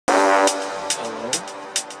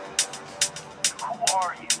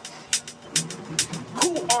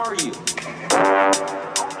are you? Who the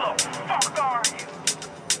fuck are you?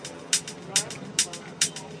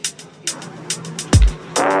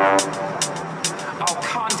 I'll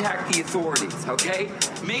contact the authorities, okay?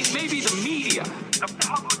 Maybe the media. The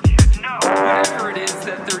public should know. Whatever it is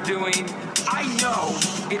that they're doing, I know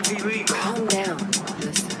it's illegal. Calm down.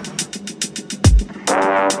 Listen.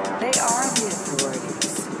 They are the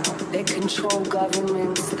authorities. They control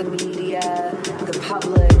governments, the media, the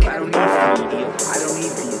public. I don't need the media. I don't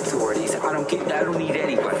need the authorities. I don't need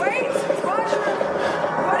anybody. Wait! Roger!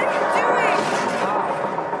 What are you doing?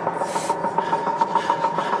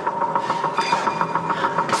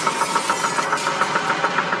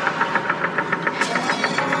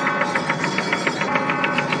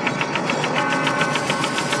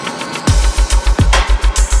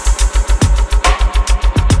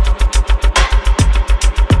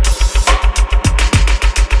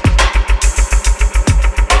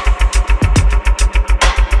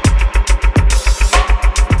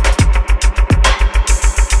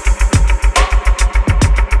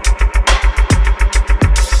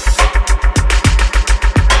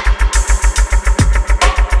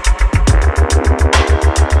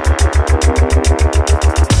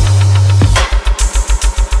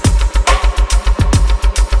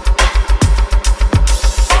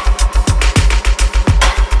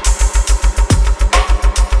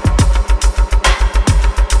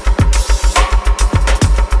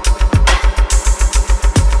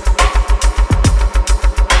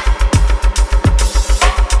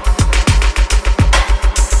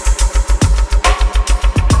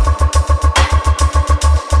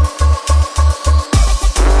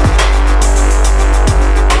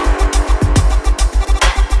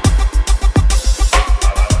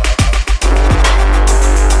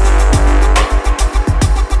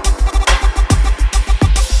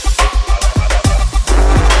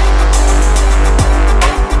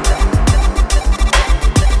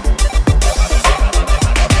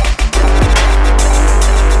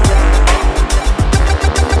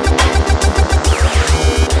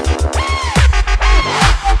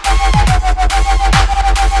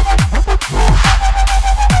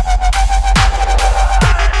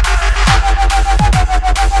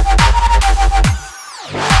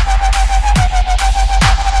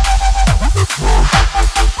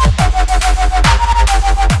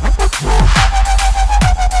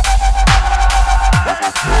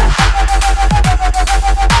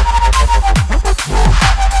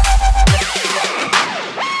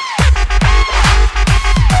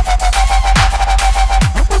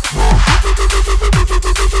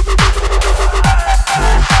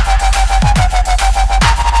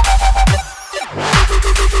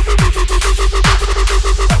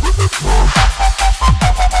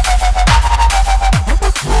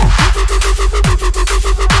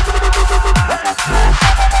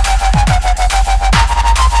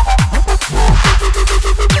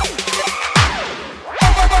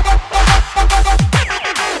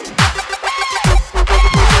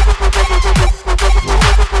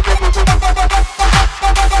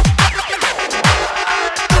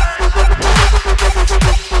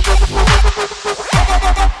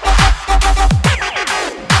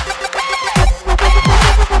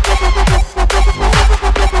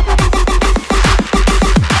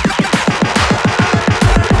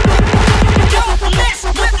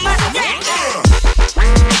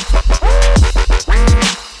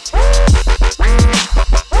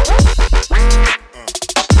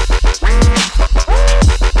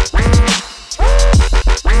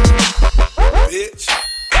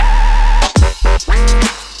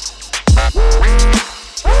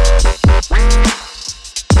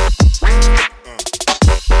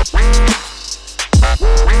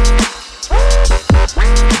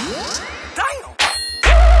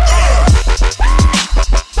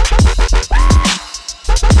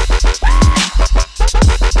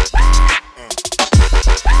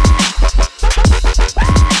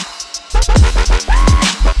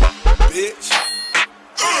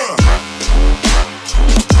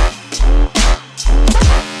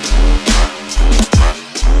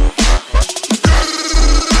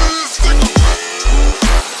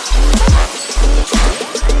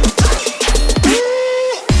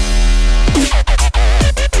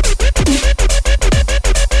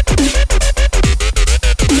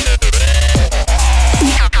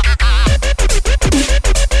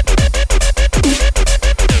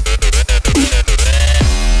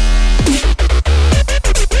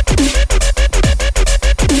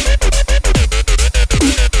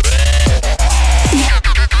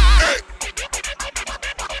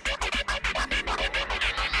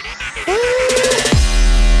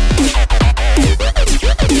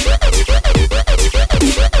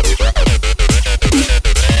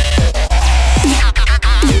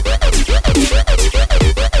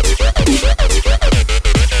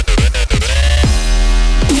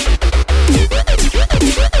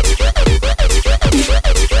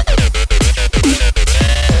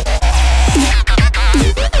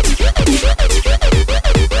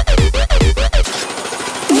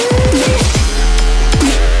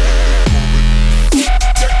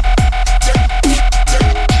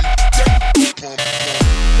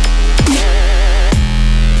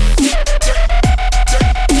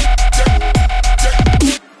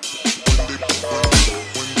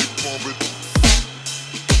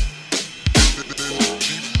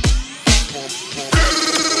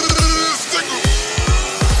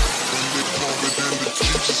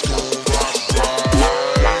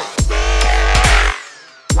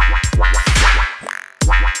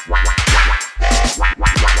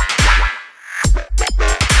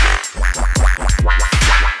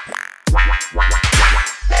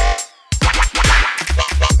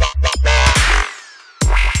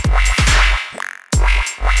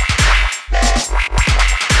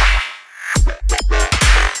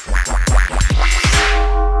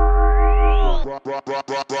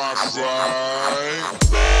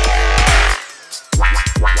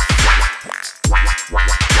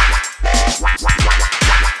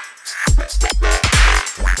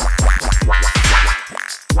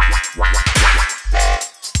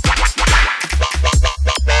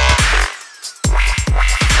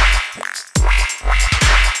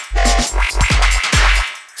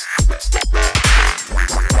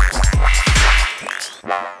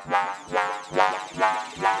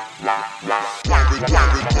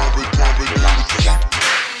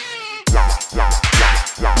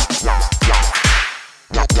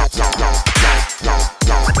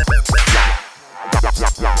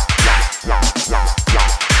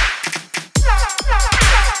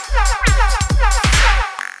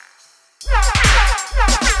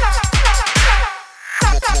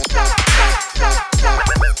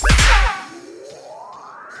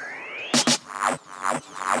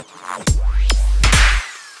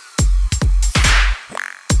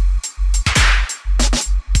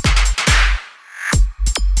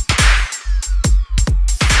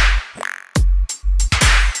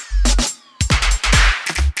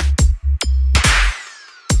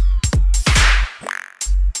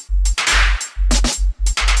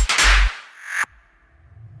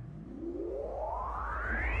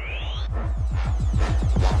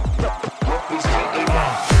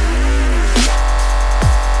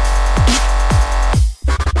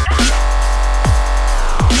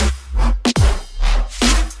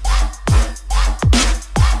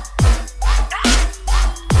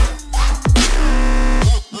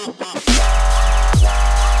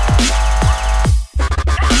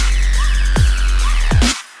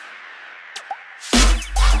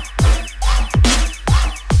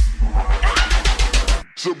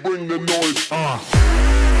 So bring the noise.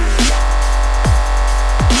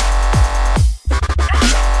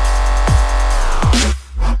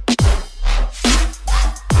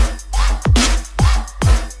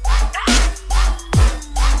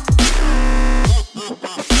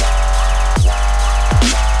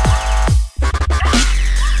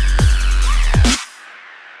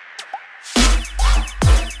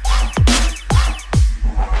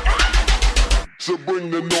 So bring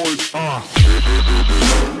the noise.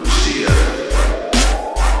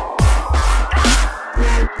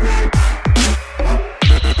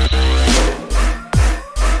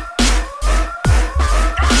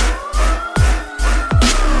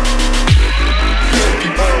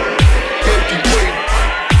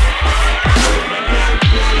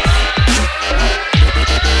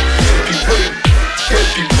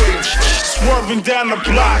 Swerving down the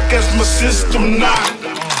block as my system knock.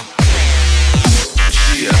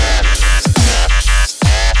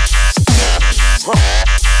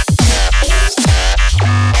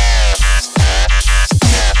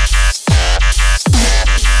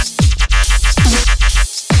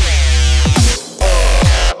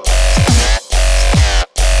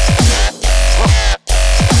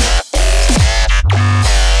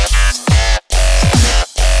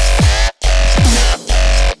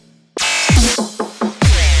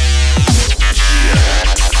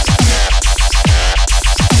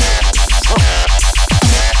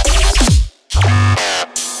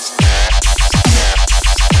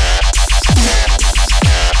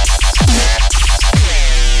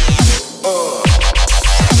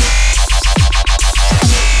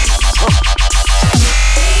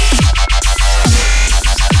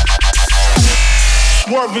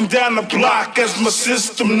 Swerving down the block as my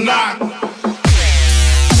system knock.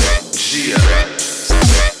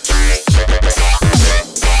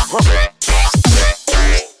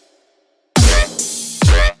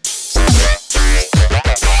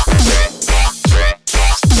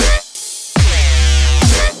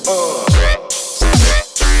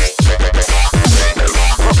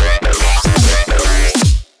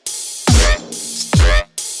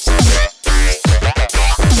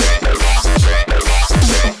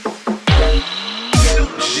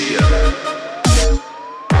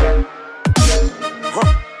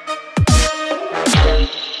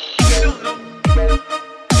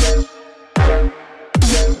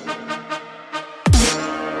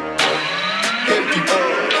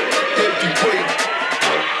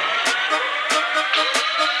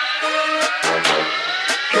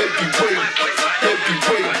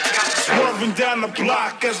 Swerving down the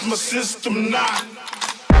block as my system knock.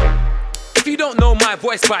 If you don't know my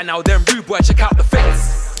voice by now, then rude boy, check out the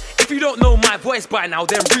face. If you don't know my voice by now,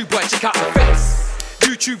 then rude boy, check out the face.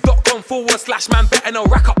 YouTube.com/man better know,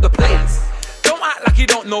 rack up the plays. Don't act like you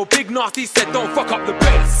don't know, Big Nasty said don't fuck up the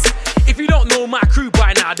bass. If you don't know my crew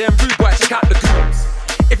by now, then rude boy, check out the goons.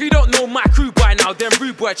 If you don't know my crew by now, then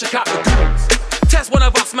rude boy, check out the goons. Test one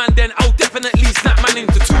of us, man, then I'll definitely snap man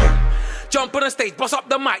into two. Jump on the stage, bust up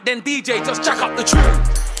the mic, then DJ, just check up the tune.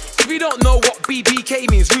 If you don't know what BBK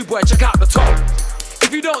means, rude boy, check out the top.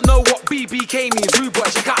 If you don't know what BBK means, rude boy,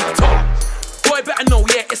 check out the top. Boy, better know,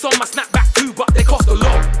 yeah, it's on my snapback too, but they cost a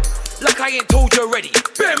lot. Like I ain't told you already,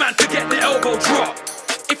 bear man to get the elbow drop.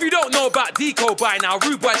 If you don't know about Deco by now,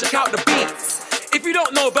 rude boy, check out the beats. If you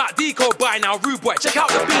don't know about Deco by now, rude boy, check out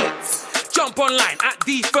the beats. Jump online at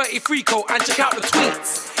D33Co and check out the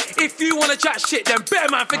tweets. If you wanna chat shit, then bear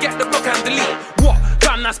man, forget the block and delete. What?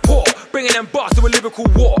 Fam, that's poor. Bringing them bars to a lyrical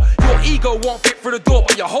war. Your ego won't fit through the door,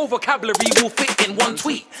 but your whole vocabulary will fit in one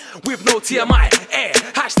tweet. With no TMI,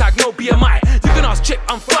 hashtag no BMI. You can ask Chip,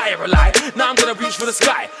 I'm fire alive. Now I'm gonna reach for the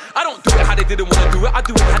sky. I don't do it how they didn't wanna do it. I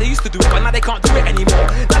do it how they used to do it, but now they can't do it anymore.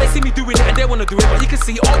 Now they see me doing it and they wanna do it, but you can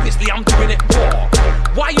see obviously I'm doing it more.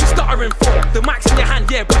 Why you stuttering for? The mic's in your hand,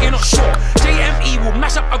 yeah, but you're not sure. JME will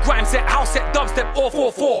mash up a grime set, house set, dubstep, or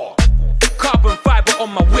 4-4. Carbon fiber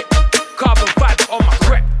on my whip, carbon fiber on my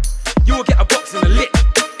crep. You will get a box in the lip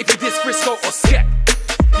if you diss Frisco or Skep.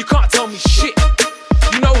 You can't tell me shit,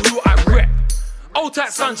 you know who I rep. Old type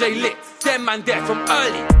Sanjay lit, them man there from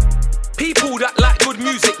early. People that like good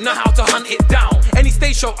music know how to hunt it down. Any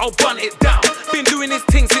stage show, I'll bun it down. Been doing this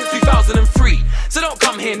thing since 2003. So don't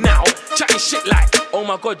come here now, chatting shit like, oh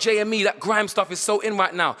my god, JME, that grime stuff is so in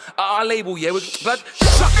right now. Our label, yeah, with blood,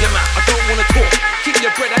 shut your mouth, I don't wanna talk. Keep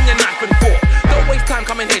your bread and your knife and fork. Don't waste time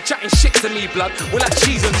coming here chatting shit to me, blood. We're like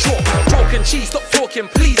cheese and chalk. Chalk and cheese, stop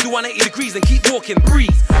talking, please. Do 180 degrees and keep walking,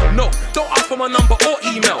 breathe. No, don't ask for my number or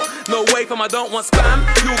email. No way from I don't want spam.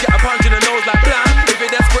 You'll get a punch in the nose like blam. If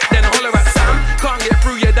you're desperate, then holler at Sam. Can't get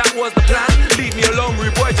through, yeah, that was the plan. Leave me alone,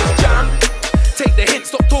 rude boy, just jam. Take the hint,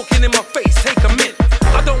 stop talking in my face, take a mint.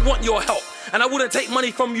 I don't want your help, and I wouldn't take money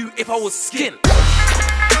from you if I was skin.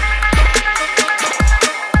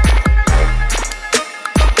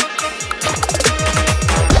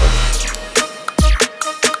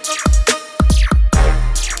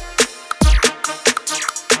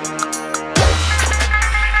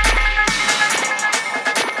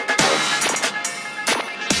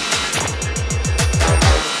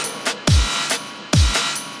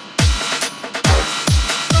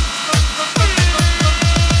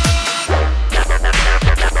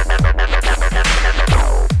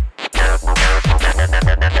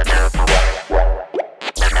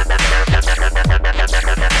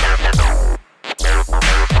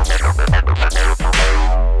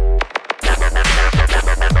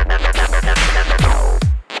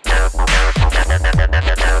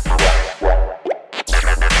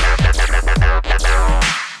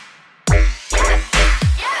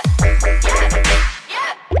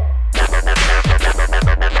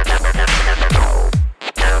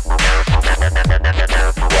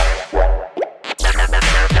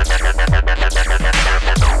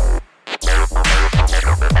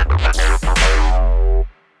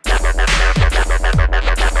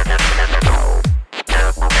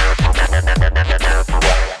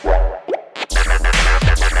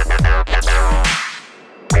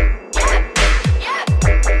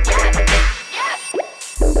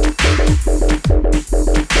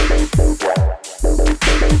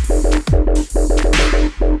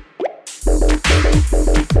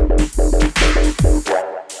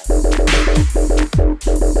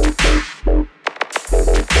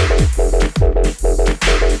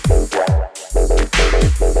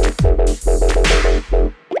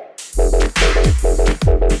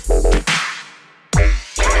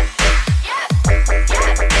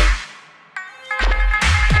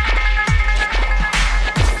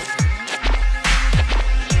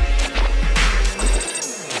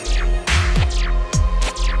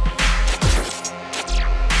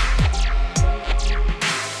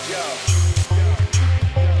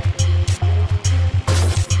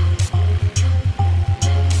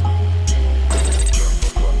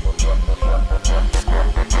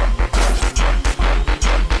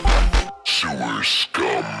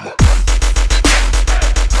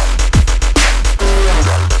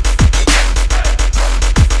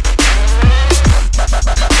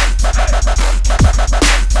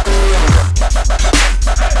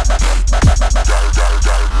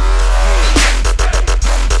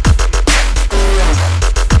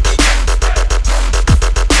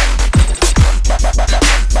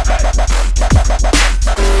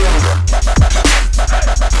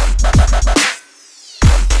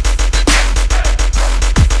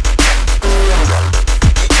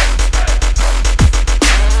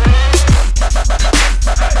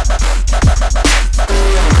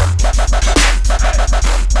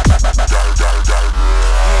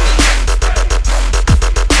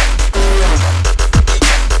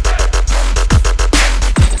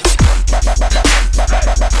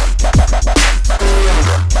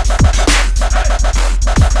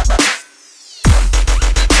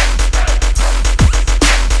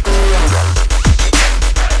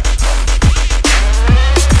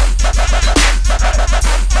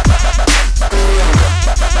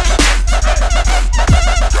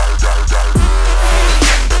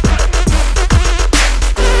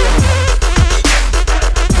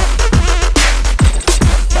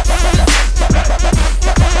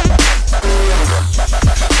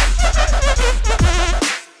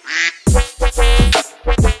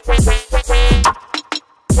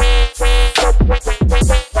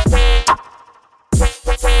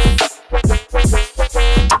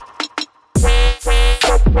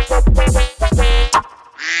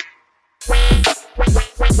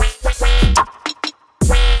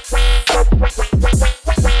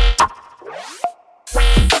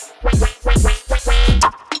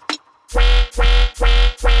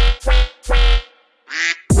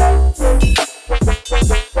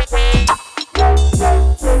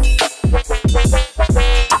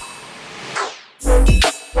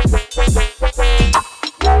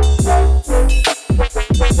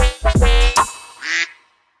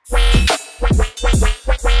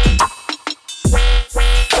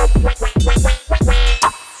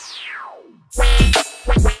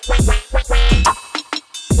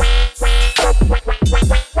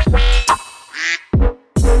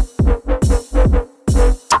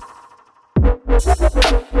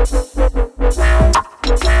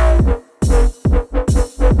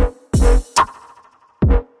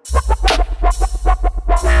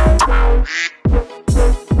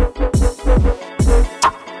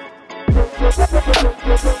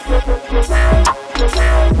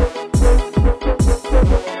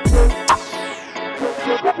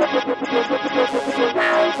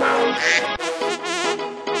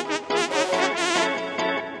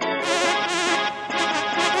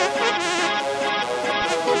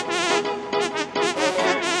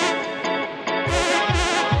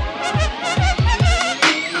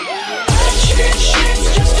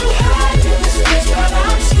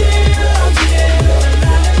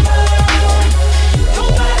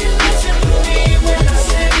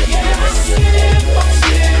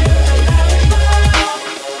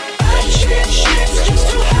 shit.